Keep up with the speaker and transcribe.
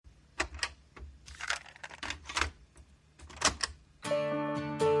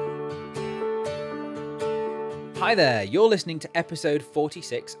Hi there, you're listening to episode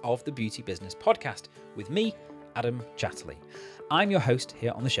 46 of the Beauty Business Podcast with me, Adam Chatterley. I'm your host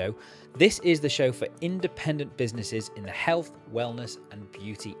here on the show. This is the show for independent businesses in the health, wellness, and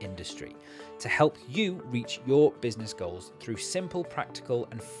beauty industry to help you reach your business goals through simple, practical,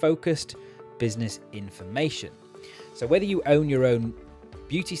 and focused business information. So whether you own your own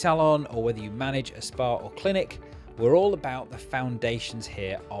beauty salon or whether you manage a spa or clinic, we're all about the foundations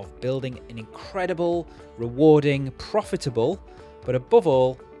here of building an incredible, rewarding, profitable, but above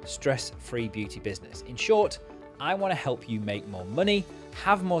all, stress-free beauty business. In short, I want to help you make more money,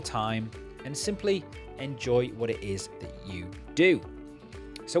 have more time, and simply enjoy what it is that you do.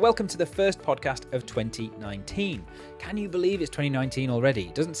 So welcome to the first podcast of 2019. Can you believe it's 2019 already?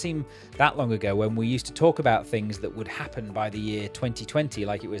 It doesn't seem that long ago when we used to talk about things that would happen by the year 2020,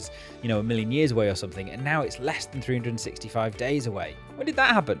 like it was, a million years away or something, and now it's less than 365 days away. When did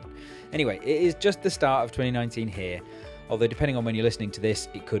that happen? Anyway, it is just the start of 2019 here, although depending on when you're listening to this,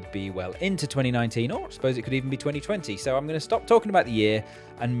 it could be well into 2019, or I suppose it could even be 2020. So I'm going to stop talking about the year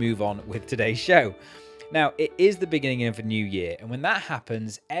and move on with today's show. Now, it is the beginning of a new year, and when that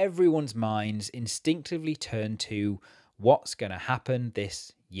happens, everyone's minds instinctively turn to what's going to happen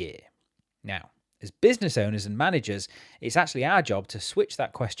this year. Now, as business owners and managers, it's actually our job to switch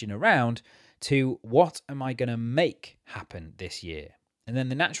that question around to what am I going to make happen this year? And then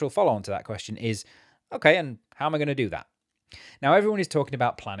the natural follow-on to that question is, okay, and how am I going to do that? Now, everyone is talking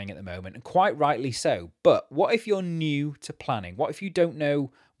about planning at the moment, and quite rightly so, but what if you're new to planning? What if you don't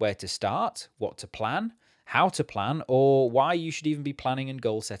know where to start, what to plan, how to plan, or why you should even be planning and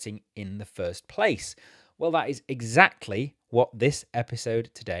goal setting in the first place? Well, that is exactly what this episode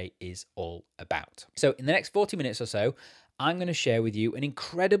today is all about. So in the next 40 minutes or so, I'm going to share with you an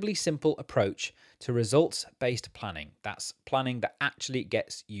incredibly simple approach to results-based planning. That's planning that actually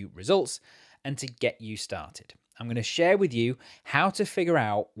gets you results and to get you started. I'm going to share with you how to figure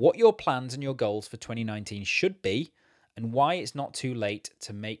out what your plans and your goals for 2019 should be and why it's not too late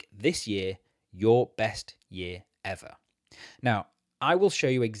to make this year your best year ever. Now, I will show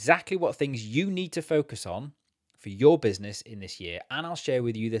you exactly what things you need to focus on for your business in this year, and I'll share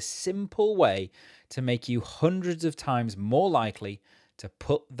with you the simple way to make you hundreds of times more likely to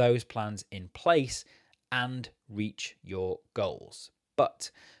put those plans in place and reach your goals. But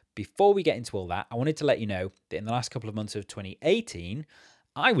before we get into all that, I wanted to let you know that in the last couple of months of 2018,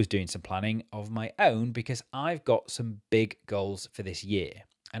 I was doing some planning of my own because I've got some big goals for this year.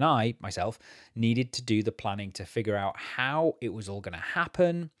 And I, myself, needed to do the planning to figure out how it was all going to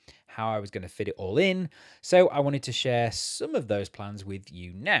happen, how I was going to fit it all in. So I wanted to share some of those plans with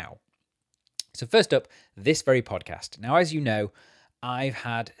you now. So first up, this very podcast. Now, as you know, I've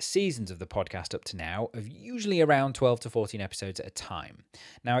had seasons of the podcast up to now of usually around 12 to 14 episodes at a time.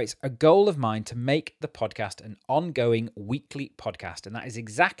 Now, it's a goal of mine to make the podcast an ongoing weekly podcast, and that is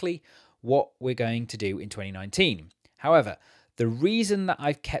exactly what we're going to do in 2019. However, the reason that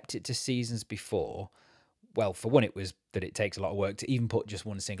I've kept it to seasons before, well, for one, it was that it takes a lot of work to even put just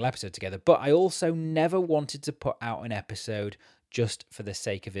one single episode together, but I also never wanted to put out an episode just for the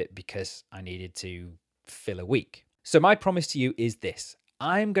sake of it because I needed to fill a week. So my promise to you is this.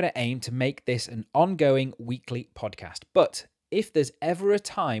 I'm going to aim to make this an ongoing weekly podcast, but if there's ever a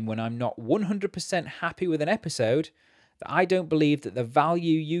time when I'm not 100% happy with an episode, that I don't believe that the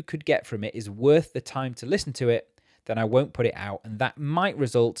value you could get from it is worth the time to listen to it, then I won't put it out, and that might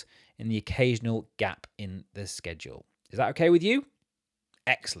result in the occasional gap in the schedule. Is that okay with you?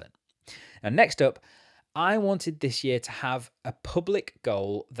 Excellent. And next up, I wanted this year to have a public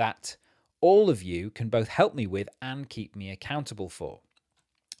goal that all of you can both help me with and keep me accountable for.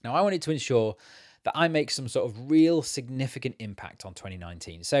 Now, I wanted to ensure that I make some sort of real significant impact on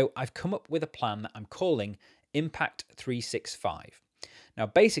 2019. So I've come up with a plan that I'm calling Impact 365. Now,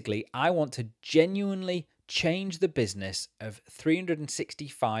 basically, I want to genuinely change the business of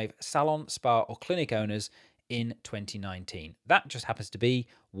 365 salon, spa, or clinic owners in 2019. That just happens to be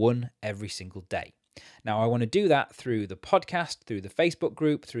one every single day. Now, I want to do that through the podcast, through the Facebook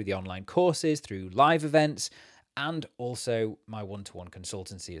group, through the online courses, through live events, and also my one-to-one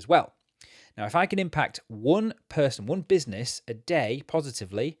consultancy as well. Now, if I can impact one person, one business a day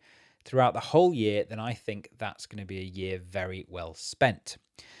positively throughout the whole year, then I think that's going to be a year very well spent.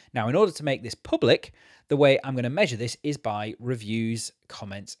 Now, in order to make this public, the way I'm going to measure this is by reviews,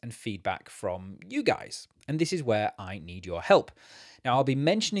 comments, and feedback from you guys. And this is where I need your help. Now, I'll be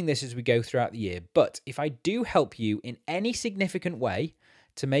mentioning this as we go throughout the year, but if I do help you in any significant way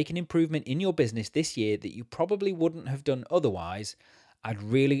to make an improvement in your business this year that you probably wouldn't have done otherwise, I'd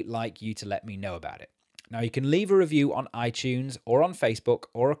really like you to let me know about it. Now, you can leave a review on iTunes or on Facebook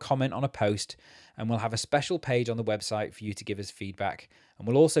or a comment on a post, and we'll have a special page on the website for you to give us feedback. And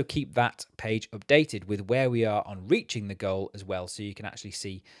we'll also keep that page updated with where we are on reaching the goal as well, so you can actually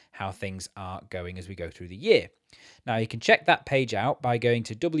see how things are going as we go through the year. Now, you can check that page out by going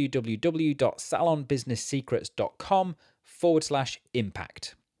to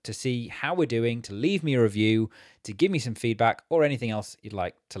www.salonbusinesssecrets.com/impact to see how we're doing, to leave me a review, to give me some feedback, or anything else you'd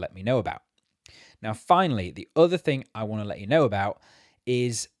like to let me know about. Now, finally, the other thing I want to let you know about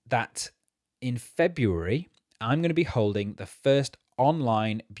is that in February, I'm going to be holding the first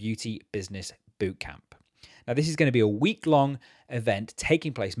online beauty business bootcamp. Now, this is going to be a week-long event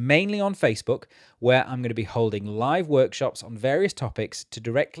taking place mainly on Facebook, where I'm going to be holding live workshops on various topics to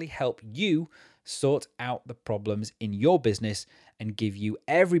directly help you sort out the problems in your business and give you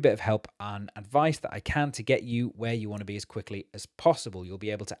every bit of help and advice that I can to get you where you want to be as quickly as possible. You'll be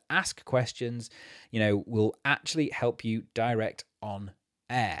able to ask questions, we'll actually help you direct on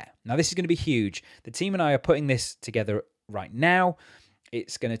air. Now, this is going to be huge. The team and I are putting this together right now.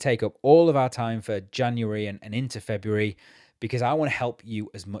 It's going to take up all of our time for January and into February because I want to help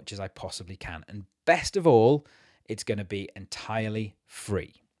you as much as I possibly can. And best of all, it's going to be entirely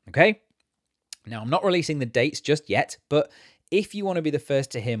free. Okay? Now, I'm not releasing the dates just yet, but if you want to be the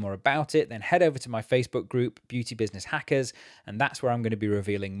first to hear more about it, then head over to my Facebook group, Beauty Business Hackers, and that's where I'm going to be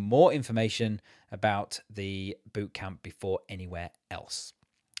revealing more information about the bootcamp before anywhere else.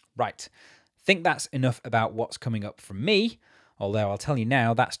 Right. Think that's enough about what's coming up from me, although I'll tell you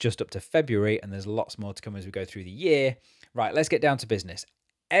now, that's just up to February, and there's lots more to come as we go through the year. Right, let's get down to business.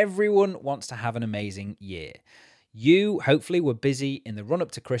 Everyone wants to have an amazing year. You, hopefully, were busy in the run-up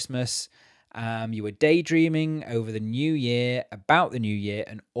to Christmas. You were daydreaming over the new year, about the new year,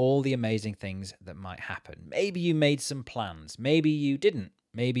 and all the amazing things that might happen. Maybe you made some plans. Maybe you didn't.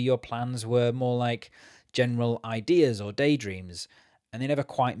 Maybe your plans were more like general ideas or daydreams, and they never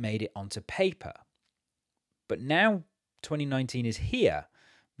quite made it onto paper. But now 2019 is here.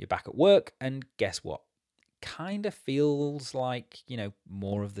 You're back at work, and guess what? Kind of feels like,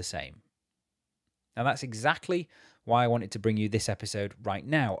 more of the same. Now, that's exactly why I wanted to bring you this episode right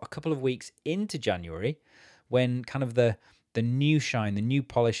now, a couple of weeks into January, when kind of the new shine, the new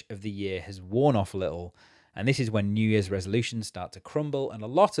polish of the year has worn off a little. And this is when New Year's resolutions start to crumble. And a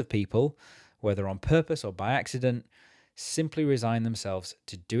lot of people, whether on purpose or by accident, simply resign themselves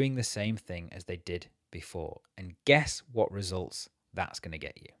to doing the same thing as they did before. And guess what results that's going to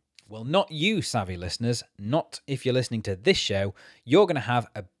get you? Well, not you, savvy listeners. Not if you're listening to this show. You're going to have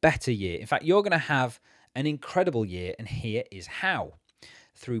a better year. In fact, you're going to have an incredible year, and here is how.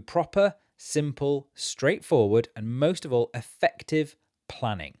 Through proper, simple, straightforward, and most of all, effective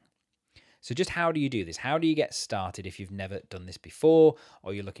planning. So just how do you do this? How do you get started if you've never done this before,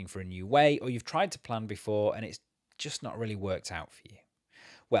 or you're looking for a new way, or you've tried to plan before and it's just not really worked out for you?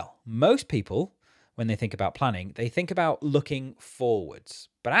 Well, most people, when they think about planning, they think about looking forwards.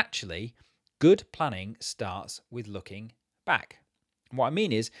 But actually, good planning starts with looking back. And what I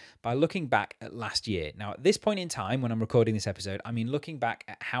mean is by looking back at last year. Now, at this point in time, when I'm recording this episode, I mean looking back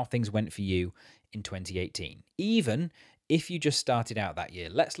at how things went for you in 2018. Even if you just started out that year,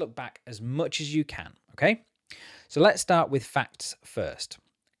 let's look back as much as you can, okay? So let's start with facts first.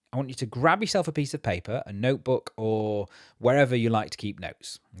 I want you to grab yourself a piece of paper, a notebook, or wherever you like to keep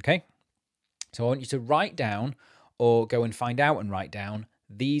notes, okay? So I want you to write down or go and find out and write down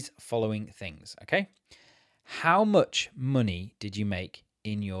these following things, okay? How much money did you make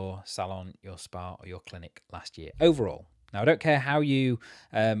in your salon, your spa, or your clinic last year overall? Now, I don't care how you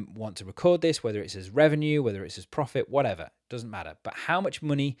want to record this, whether it's as revenue, whether it's as profit, whatever, doesn't matter. But how much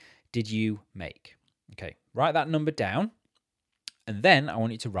money did you make? Okay, write that number down. And then I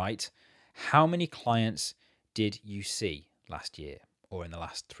want you to write how many clients did you see last year, or in the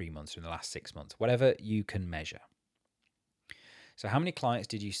last 3 months, or in the last 6 months, whatever you can measure. So how many clients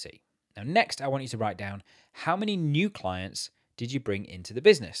did you see? Now, next, I want you to write down how many new clients did you bring into the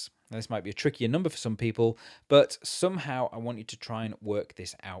business? Now, this might be a trickier number for some people, but somehow I want you to try and work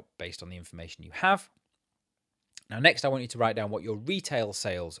this out based on the information you have. Now, next, I want you to write down what your retail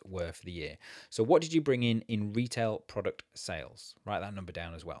sales were for the year. So what did you bring in retail product sales? Write that number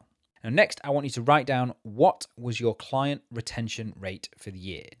down as well. Now, next, I want you to write down what was your client retention rate for the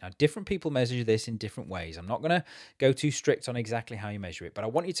year. Now, different people measure this in different ways. I'm not going to go too strict on exactly how you measure it, but I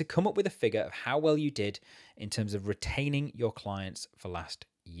want you to come up with a figure of how well you did in terms of retaining your clients for last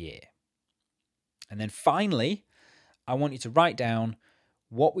year. And then finally, I want you to write down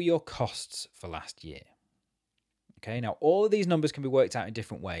what were your costs for last year. Okay, now all of these numbers can be worked out in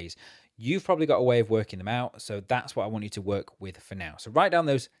different ways. You've probably got a way of working them out, so that's what I want you to work with for now. So write down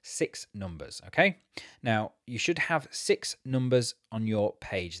those 6 numbers, okay? Now, you should have 6 numbers on your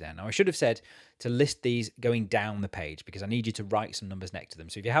page there. Now, I should have said to list these going down the page because I need you to write some numbers next to them.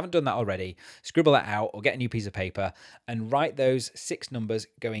 So if you haven't done that already, scribble that out or get a new piece of paper and write those 6 numbers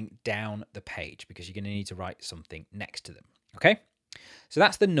going down the page because you're going to need to write something next to them, okay? So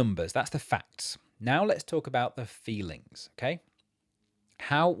that's the numbers, that's the facts. Now let's talk about the feelings, okay?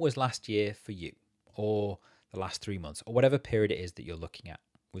 How was last year for you, or the last 3 months, or whatever period it is that you're looking at?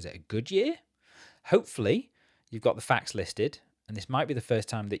 Was it a good year? Hopefully, you've got the facts listed, and this might be the first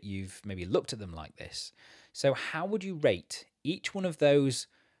time that you've maybe looked at them like this. So how would you rate each one of those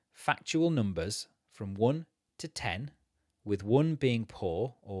factual numbers from 1 to 10, with 1 being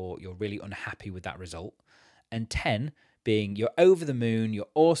poor, or you're really unhappy with that result, and 10 being you're over the moon, you're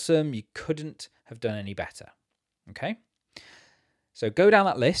awesome, you couldn't have done any better, okay? So go down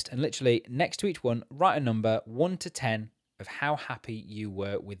that list and literally next to each one, write a number 1 to 10 of how happy you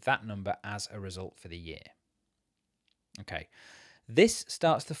were with that number as a result for the year. Okay, this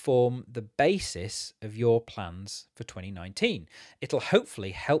starts to form the basis of your plans for 2019. It'll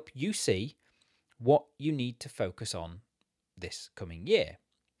hopefully help you see what you need to focus on this coming year.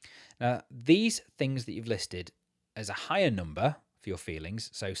 Now, these things that you've listed as a higher number for your feelings,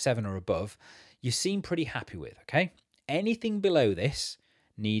 so 7 or above, you seem pretty happy with, okay? Anything below this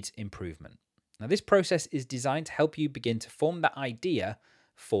needs improvement. Now, this process is designed to help you begin to form that idea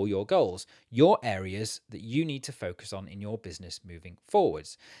for your goals, your areas that you need to focus on in your business moving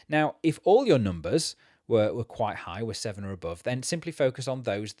forwards. Now, if all your numbers were quite high, were 7 or above, then simply focus on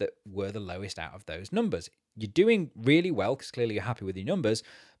those that were the lowest out of those numbers. You're doing really well because clearly you're happy with your numbers,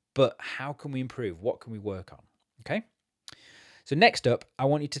 but how can we improve? What can we work on? Okay. So next up, I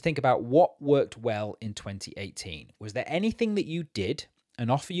want you to think about what worked well in 2018. Was there anything that you did,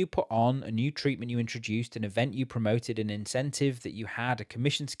 an offer you put on, a new treatment you introduced, an event you promoted, an incentive that you had, a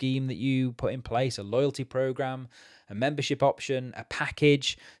commission scheme that you put in place, a loyalty program, a membership option, a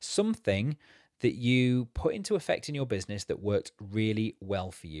package, something that you put into effect in your business that worked really well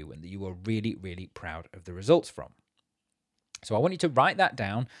for you and that you were really, really proud of the results from? So I want you to write that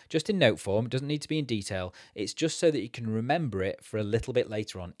down just in note form. It doesn't need to be in detail. It's just so that you can remember it for a little bit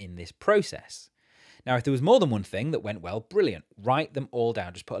later on in this process. Now, if there was more than one thing that went well, brilliant. Write them all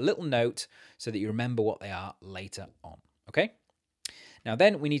down. Just put a little note so that you remember what they are later on. Okay? Now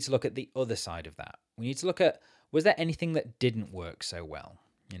then we need to look at the other side of that. We need to look at, was there anything that didn't work so well?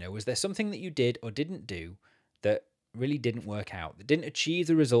 Was there something that you did or didn't do that really didn't work out, that didn't achieve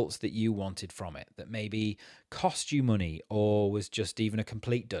the results that you wanted from it, that maybe cost you money or was just even a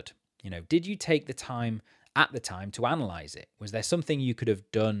complete dud? Did you take the time at the time to analyze it? Was there something you could have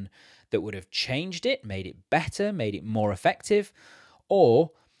done that would have changed it, made it better, made it more effective?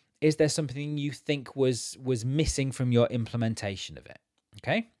 Or is there something you think was missing from your implementation of it?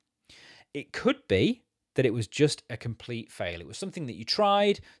 Okay. It could be that it was just a complete fail. It was something that you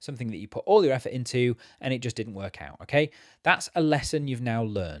tried, something that you put all your effort into, and it just didn't work out, okay? That's a lesson you've now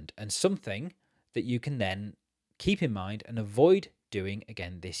learned and something that you can then keep in mind and avoid doing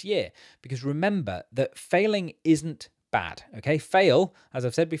again this year. Because remember that failing isn't bad, okay? Fail, as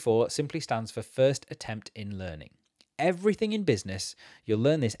I've said before, simply stands for first attempt in learning. Everything in business, you'll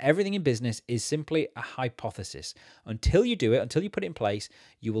learn this, everything in business is simply a hypothesis. Until you do it, until you put it in place,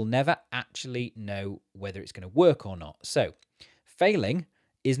 you will never actually know whether it's going to work or not. So failing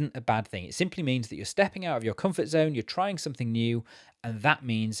isn't a bad thing. It simply means that you're stepping out of your comfort zone, you're trying something new, and that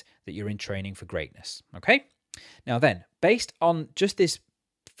means that you're in training for greatness, okay? Now then, based on just this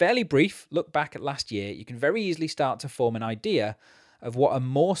fairly brief look back at last year, you can very easily start to form an idea of what a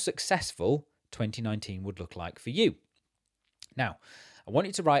more successful 2019 would look like for you. Now, I want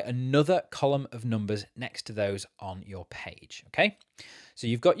you to write another column of numbers next to those on your page, okay? So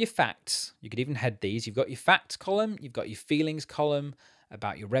you've got your facts. You could even head these. You've got your facts column. You've got your feelings column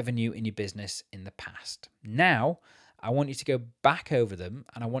about your revenue in your business in the past. Now, I want you to go back over them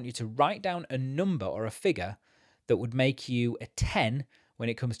and I want you to write down a number or a figure that would make you a 10 when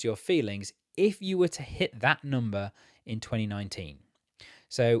it comes to your feelings if you were to hit that number in 2019.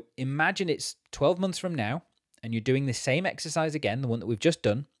 So imagine it's 12 months from now and you're doing the same exercise again, the one that we've just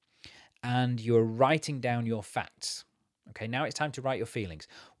done, and you're writing down your facts. Okay, now it's time to write your feelings.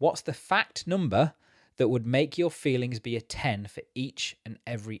 What's the fact number that would make your feelings be a 10 for each and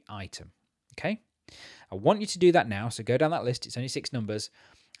every item? Okay, I want you to do that now. So go down that list. It's only 6 numbers.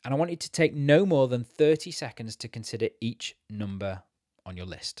 And I want you to take no more than 30 seconds to consider each number on your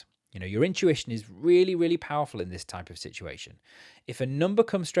list. Your intuition is really, really powerful in this type of situation. If a number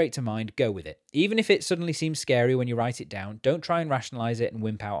comes straight to mind, go with it. Even if it suddenly seems scary when you write it down, don't try and rationalize it and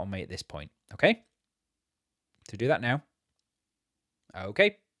wimp out on me at this point, okay? So do that now.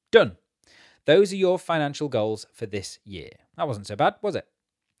 Okay, done. Those are your financial goals for this year. That wasn't so bad, was it?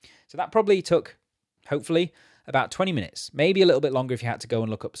 So that probably took, hopefully, about 20 minutes, maybe a little bit longer if you had to go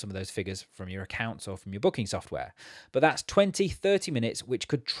and look up some of those figures from your accounts or from your booking software. But that's 20, 30 minutes, which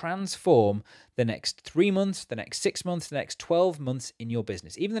could transform the next 3 months, the next 6 months, the next 12 months in your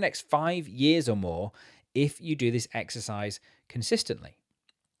business, even the next 5 years or more, if you do this exercise consistently.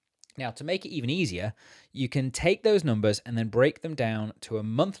 Now, to make it even easier, you can take those numbers and then break them down to a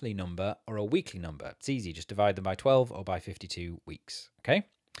monthly number or a weekly number. It's easy, just divide them by 12 or by 52 weeks, okay?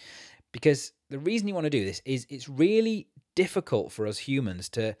 Because the reason you want to do this is it's really difficult for us humans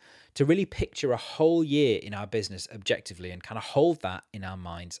to really picture a whole year in our business objectively and kind of hold that in our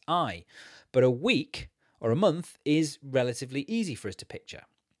mind's eye. But a week or a month is relatively easy for us to picture.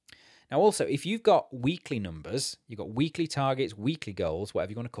 Now, also, if you've got weekly numbers, you've got weekly targets, weekly goals,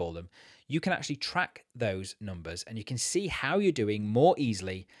 whatever you want to call them, you can actually track those numbers and you can see how you're doing more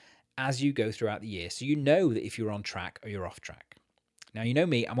easily as you go throughout the year. So you know that if you're on track or you're off track. Now, you know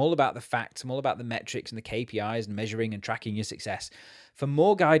me, I'm all about the facts, I'm all about the metrics and the KPIs and measuring and tracking your success. For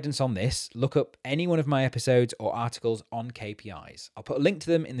more guidance on this, look up any one of my episodes or articles on KPIs. I'll put a link to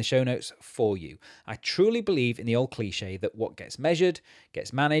them in the show notes for you. I truly believe in the old cliche that what gets measured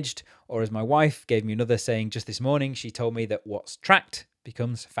gets managed, or as my wife gave me another saying just this morning, she told me that what's tracked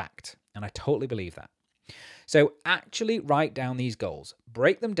becomes fact. And I totally believe that. So actually write down these goals,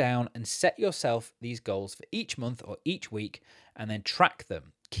 break them down and set yourself these goals for each month or each week and then track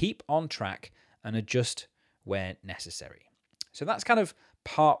them. Keep on track and adjust where necessary. So that's kind of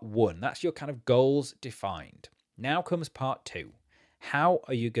part one. That's your kind of goals defined. Now comes part two. How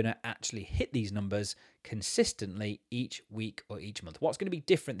are you going to actually hit these numbers consistently each week or each month? What's going to be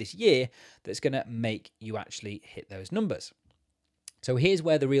different this year that's going to make you actually hit those numbers? So here's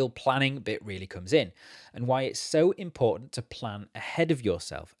where the real planning bit really comes in and why it's so important to plan ahead of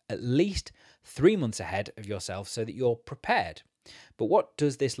yourself, at least 3 months ahead of yourself so that you're prepared. But what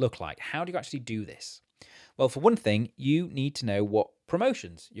does this look like? How do you actually do this? Well, for one thing, you need to know what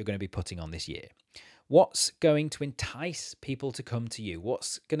promotions you're going to be putting on this year. What's going to entice people to come to you?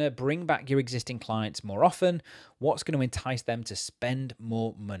 What's going to bring back your existing clients more often? What's going to entice them to spend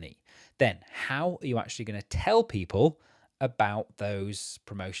more money? Then, how are you actually going to tell people about those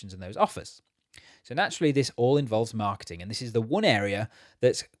promotions and those offers? So naturally, this all involves marketing, and this is the one area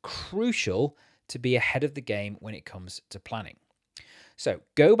that's crucial to be ahead of the game when it comes to planning. So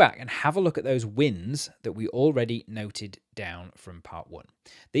go back and have a look at those wins that we already noted down from part one.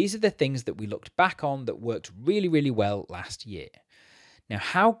 These are the things that we looked back on that worked really, really well last year. Now,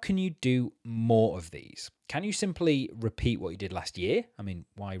 how can you do more of these? Can you simply repeat what you did last year? I mean,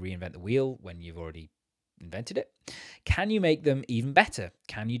 why reinvent the wheel when you've already invented it? Can you make them even better?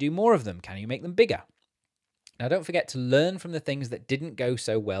 Can you do more of them? Can you make them bigger? Now, don't forget to learn from the things that didn't go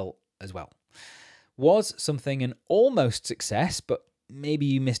so well as well. Was something an almost success, but maybe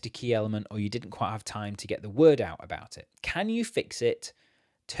you missed a key element or you didn't quite have time to get the word out about it? Can you fix it,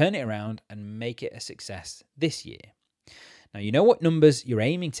 turn it around, and make it a success this year? Now, you know what numbers you're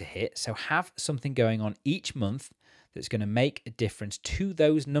aiming to hit, so have something going on each month that's going to make a difference to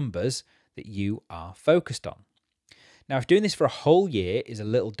those numbers that you are focused on. Now, if doing this for a whole year is a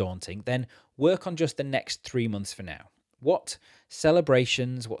little daunting, then work on just the next 3 months for now. What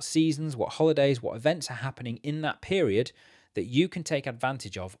celebrations, what seasons, what holidays, what events are happening in that period that you can take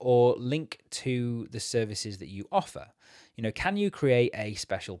advantage of or link to the services that you offer? Can you create a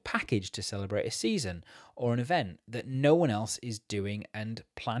special package to celebrate a season or an event that no one else is doing and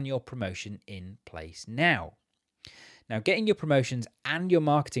plan your promotion in place now? Now, getting your promotions and your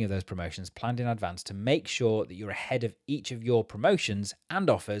marketing of those promotions planned in advance to make sure that you're ahead of each of your promotions and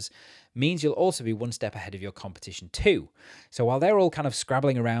offers means you'll also be one step ahead of your competition too. So while they're all kind of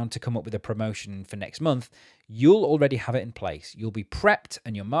scrabbling around to come up with a promotion for next month, you'll already have it in place. You'll be prepped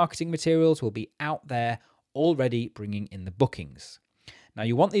and your marketing materials will be out there already bringing in the bookings. Now,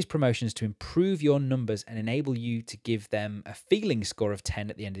 you want these promotions to improve your numbers and enable you to give them a feeling score of 10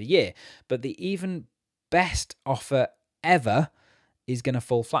 at the end of the year. But the even best offer ever is going to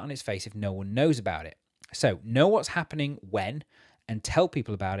fall flat on its face if no one knows about it. So know what's happening when and tell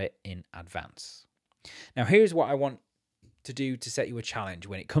people about it in advance. Now, here's what I want to do to set you a challenge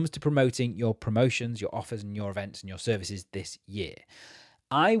when it comes to promoting your promotions, your offers, and your events and your services this year.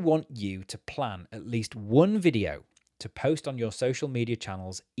 I want you to plan at least one video to post on your social media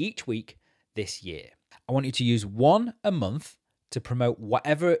channels each week this year. I want you to use one a month to promote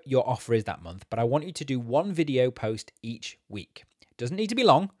whatever your offer is that month, but I want you to do one video post each week. It doesn't need to be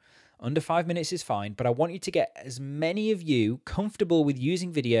long. Under 5 minutes is fine, but I want you to get as many of you comfortable with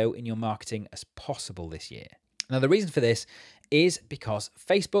using video in your marketing as possible this year. Now, the reason for this is because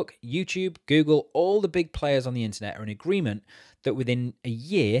Facebook, YouTube, Google, all the big players on the internet are in agreement that within a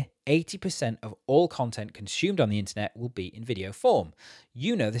year, 80% of all content consumed on the internet will be in video form.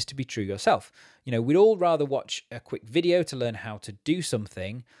 You know this to be true yourself. We'd all rather watch a quick video to learn how to do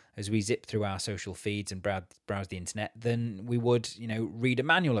something as we zip through our social feeds and browse the internet than we would, read a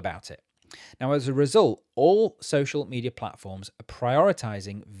manual about it. Now, as a result, all social media platforms are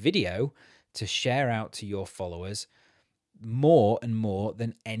prioritizing video to share out to your followers more and more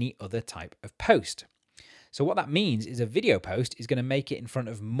than any other type of post. So what that means is a video post is going to make it in front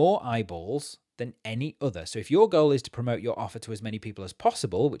of more eyeballs than any other. So if your goal is to promote your offer to as many people as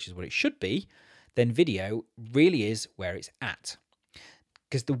possible, which is what it should be, then video really is where it's at.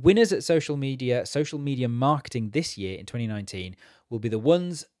 Because the winners at social media marketing this year in 2019 will be the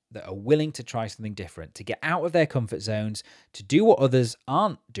ones that are willing to try something different, to get out of their comfort zones, to do what others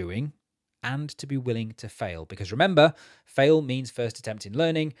aren't doing, and to be willing to fail. Because remember, fail means first attempt in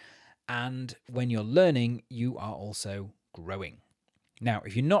learning. And when you're learning, you are also growing. Now,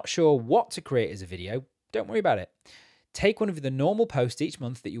 if you're not sure what to create as a video, don't worry about it. Take one of the normal posts each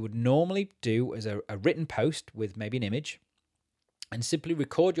month that you would normally do as a written post with maybe an image and simply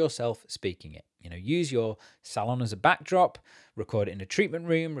record yourself speaking it. Use your salon as a backdrop, record it in a treatment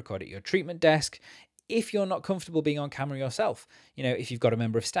room, record it at your treatment desk. If you're not comfortable being on camera yourself, if you've got a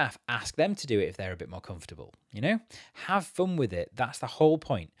member of staff, ask them to do it if they're a bit more comfortable, have fun with it. That's the whole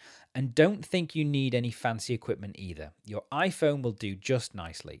point. And don't think you need any fancy equipment either. Your iPhone will do just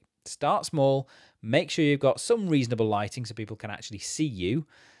nicely. Start small, make sure you've got some reasonable lighting so people can actually see you,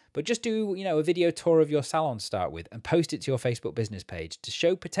 but just do, a video tour of your salon to start with and post it to your Facebook business page to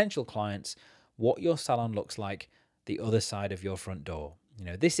show potential clients what your salon looks like the other side of your front door.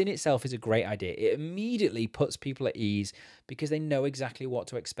 This in itself is a great idea. It immediately puts people at ease because they know exactly what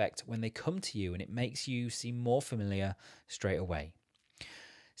to expect when they come to you, and it makes you seem more familiar straight away.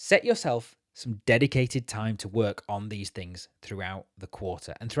 Set yourself some dedicated time to work on these things throughout the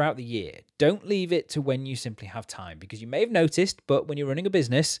quarter and throughout the year. Don't leave it to when you simply have time, because you may have noticed, but when you're running a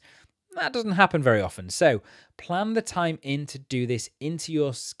business, that doesn't happen very often. So plan the time in to do this into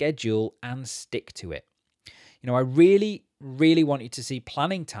your schedule and stick to it. I really want you to see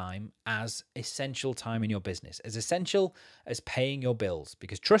planning time as essential time in your business, as essential as paying your bills.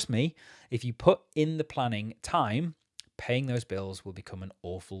 Because trust me, if you put in the planning time, paying those bills will become an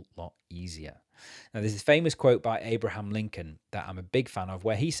awful lot easier. Now, there's this famous quote by Abraham Lincoln that I'm a big fan of,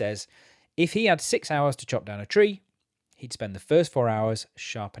 where he says, if he had 6 hours to chop down a tree, he'd spend the first 4 hours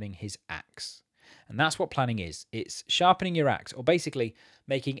sharpening his axe. And that's what planning is. It's sharpening your axe, or basically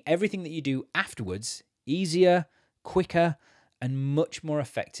making everything that you do afterwards easier, quicker, and much more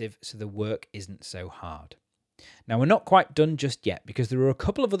effective so the work isn't so hard. Now, we're not quite done just yet, because there are a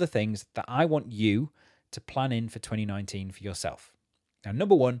couple of other things that I want you to plan in for 2019 for yourself. Now,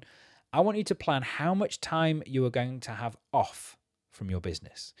 number one, I want you to plan how much time you are going to have off from your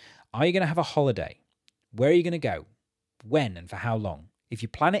business. Are you going to have a holiday? Where are you going to go? When and for how long? If you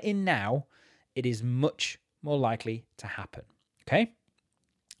plan it in now, it is much more likely to happen. Okay?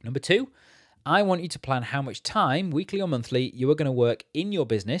 Number two, I want you to plan how much time, weekly or monthly, you are going to work in your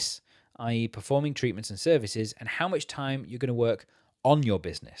business, i.e. performing treatments and services, and how much time you're going to work on your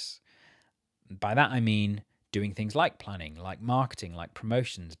business. By that, I mean doing things like planning, like marketing, like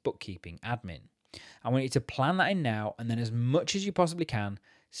promotions, bookkeeping, admin. I want you to plan that in now, and then as much as you possibly can,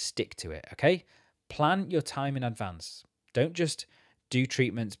 stick to it, okay? Plan your time in advance. Don't just do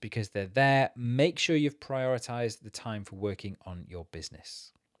treatments because they're there. Make sure you've prioritized the time for working on your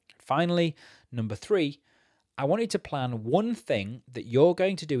business. Finally, number three, I want you to plan one thing that you're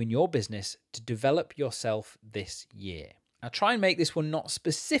going to do in your business to develop yourself this year. Now, try and make this one not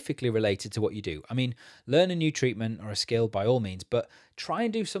specifically related to what you do. I mean, learn a new treatment or a skill by all means, but try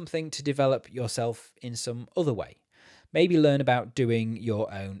and do something to develop yourself in some other way. Maybe learn about doing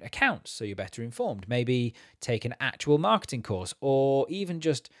your own accounts so you're better informed. Maybe take an actual marketing course, or even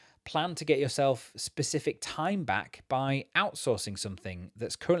just plan to get yourself specific time back by outsourcing something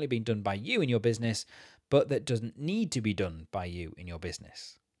that's currently being done by you in your business, but that doesn't need to be done by you in your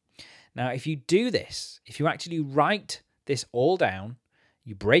business. Now, if you do this, if you actually write this all down,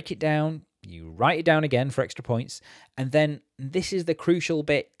 you break it down, you write it down again for extra points, and then this is the crucial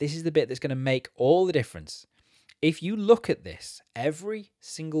bit. This is the bit that's going to make all the difference. If you look at this every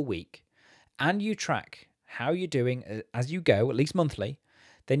single week and you track how you're doing as you go, at least monthly,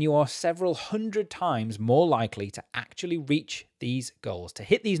 then you are several hundred times more likely to actually reach these goals, to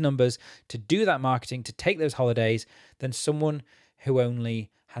hit these numbers, to do that marketing, to take those holidays, than someone who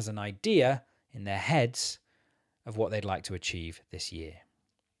only has an idea in their heads of what they'd like to achieve this year.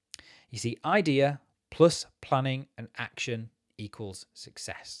 You see, idea plus planning and action equals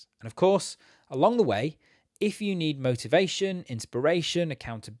success. And of course, along the way, if you need motivation, inspiration,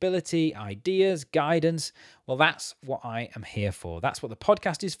 accountability, ideas, guidance, well, that's what I am here for. That's what the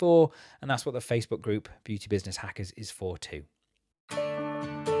podcast is for, and that's what the Facebook group Beauty Business Hackers is for too.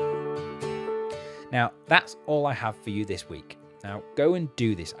 Now, that's all I have for you this week. Now, go and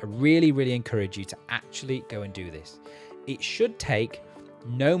do this. I really, really encourage you to actually go and do this. It should take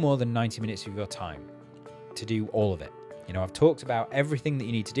no more than 90 minutes of your time to do all of it. You know, I've talked about everything that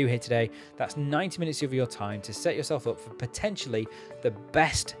you need to do here today. That's 90 minutes of your time to set yourself up for potentially the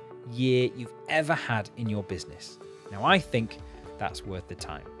best year you've ever had in your business. Now, I think that's worth the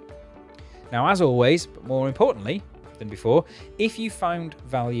time. Now, as always, but more importantly than before, if you found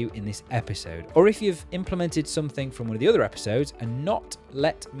value in this episode, or if you've implemented something from one of the other episodes and not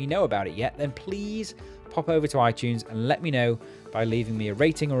let me know about it yet, then please pop over to iTunes and let me know by leaving me a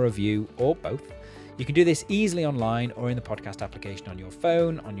rating or review, or both. You can do this easily online or in the podcast application on your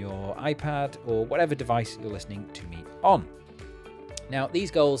phone, on your iPad, or whatever device you're listening to me on. Now, these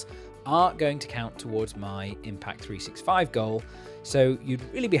goals are going to count towards my Impact 365 goal, so you'd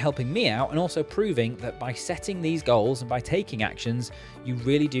really be helping me out and also proving that by setting these goals and by taking actions, you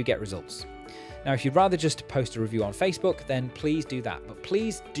really do get results. Now, if you'd rather just post a review on Facebook, then please do that. But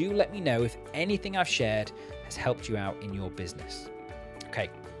please do let me know if anything I've shared has helped you out in your business. Okay,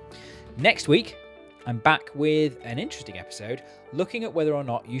 next week, I'm back with an interesting episode looking at whether or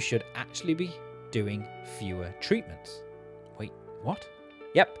not you should actually be doing fewer treatments. Wait, what?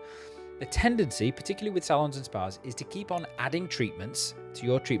 Yep. The tendency, particularly with salons and spas, is to keep on adding treatments to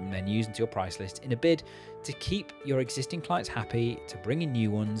your treatment menus and to your price list in a bid to keep your existing clients happy, to bring in new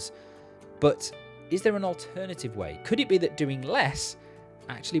ones. But is there an alternative way? Could it be that doing less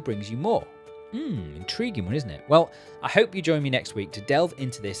actually brings you more? Intriguing one, isn't it? Well, I hope you join me next week to delve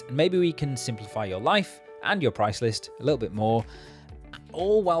into this, and maybe we can simplify your life and your price list a little bit more,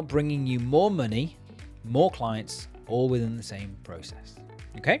 all while bringing you more money, more clients, all within the same process.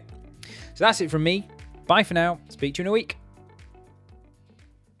 Okay? So that's it from me. Bye for now. Speak to you in a week.